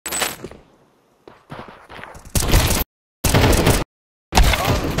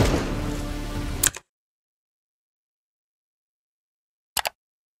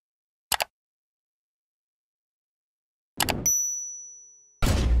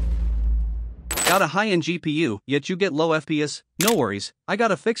Got a high-end GPU, yet you get low FPS? No worries, I got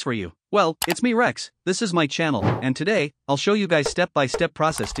a fix for you. Well, it's me Rex, this is my channel, and today, I'll show you guys step-by-step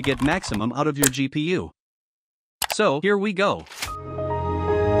process to get maximum out of your GPU. So, here we go.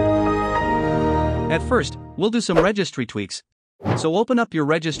 At first, we'll do some registry tweaks. So open up your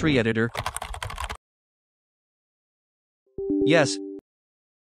registry editor. Yes.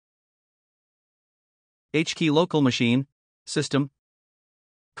 H-key local machine, system,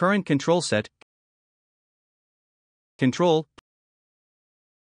 current control set, control,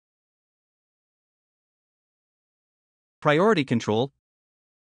 priority control,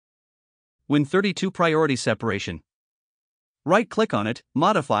 Win32 priority separation. Right-click on it,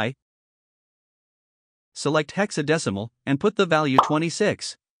 modify, select hexadecimal, and put the value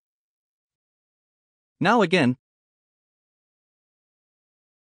 26. Now again,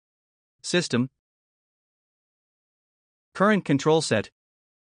 system, current control set,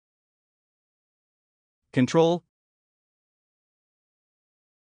 control,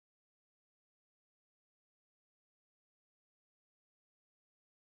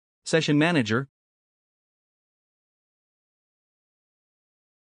 session manager,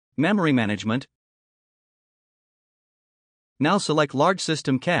 memory management. Now select large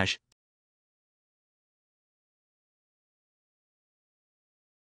system cache.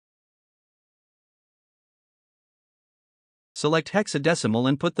 Select hexadecimal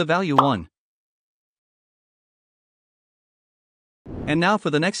and put the value 1. And now for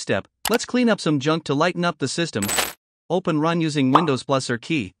the next step, let's clean up some junk to lighten up the system. Open Run using Windows plus or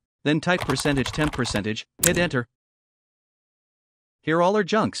key, then type %temp%, hit enter. Here all are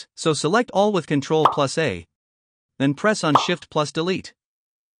junks, so select all with Ctrl plus A. Then press on Shift plus Delete.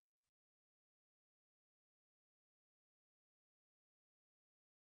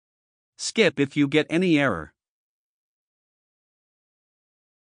 Skip if you get any error.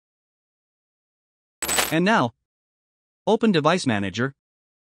 And now, open Device Manager.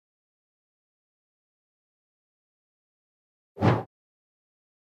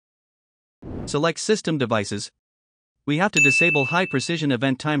 Select System Devices. We have to disable High Precision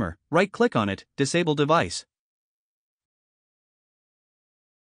Event Timer. Right-click on it, Disable Device.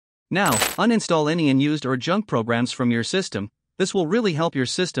 Now, uninstall any unused or junk programs from your system. This will really help your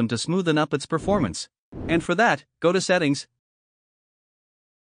system to smoothen up its performance. And for that, go to Settings,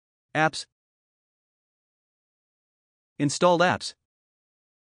 Apps, Installed Apps.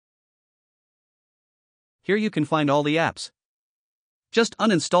 Here you can find all the apps. Just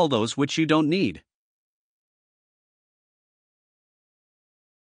uninstall those which you don't need.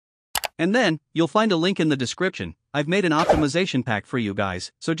 And then, you'll find a link in the description. I've made an optimization pack for you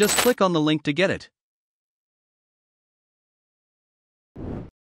guys, so just click on the link to get it.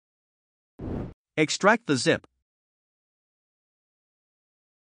 Extract the zip.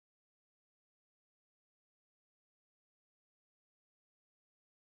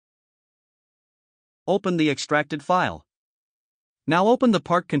 Open the extracted file. Now open the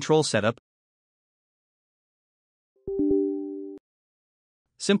part control setup.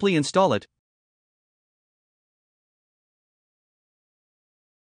 Simply install it.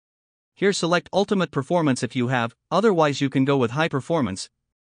 Here select Ultimate Performance if you have, otherwise you can go with High Performance.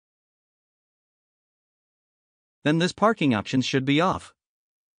 Then this parking options should be off.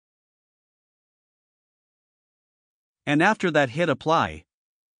 And after that hit Apply.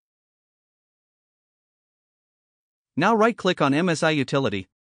 Now right-click on MSI Utility.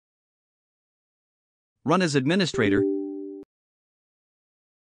 Run as administrator.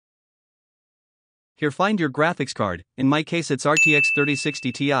 Here find your graphics card, in my case it's RTX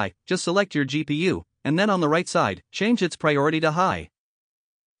 3060 Ti, just select your GPU, and then on the right side, change its priority to high.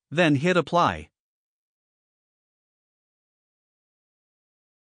 Then hit Apply.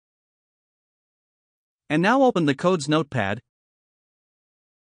 And now open the code's notepad.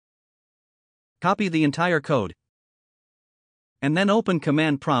 Copy the entire code. And then open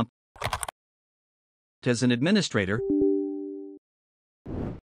Command Prompt. As an administrator,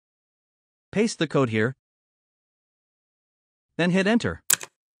 paste the code here. Then hit Enter.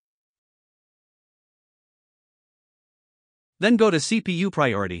 Then go to CPU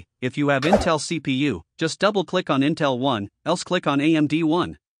priority. If you have Intel CPU, just double-click on Intel 1, else click on AMD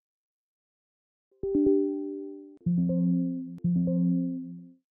 1.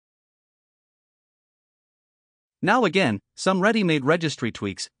 Now again, some ready-made registry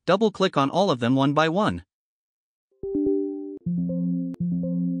tweaks, double-click on all of them one by one.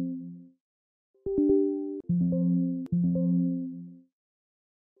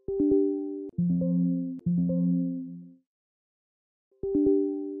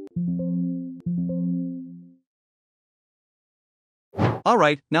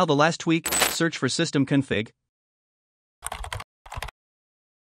 Alright, now the last tweak, search for system config.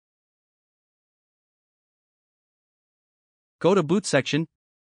 Go to boot section,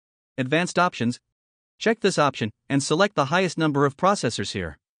 advanced options, check this option, and select the highest number of processors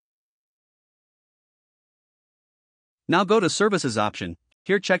here. Now go to services option,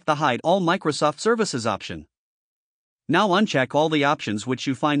 here check the hide all Microsoft services option. Now uncheck all the options which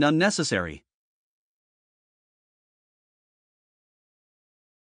you find unnecessary.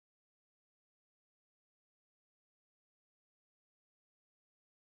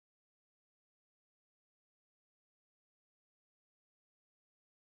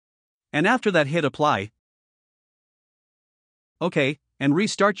 And after that hit apply. OK, and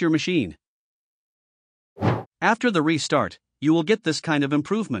restart your machine. After the restart, you will get this kind of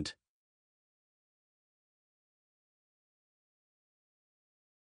improvement.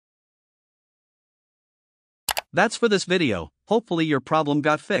 That's for this video, hopefully your problem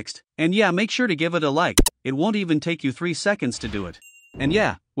got fixed. And yeah, make sure to give it a like, it won't even take you 3 seconds to do it. And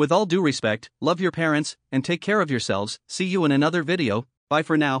yeah, with all due respect, love your parents, and take care of yourselves, see you in another video, bye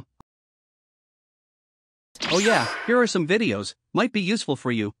for now. Oh yeah, here are some videos, might be useful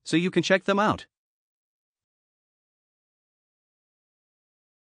for you, so you can check them out.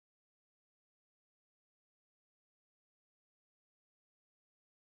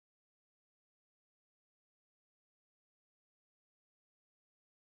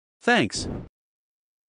 Thanks.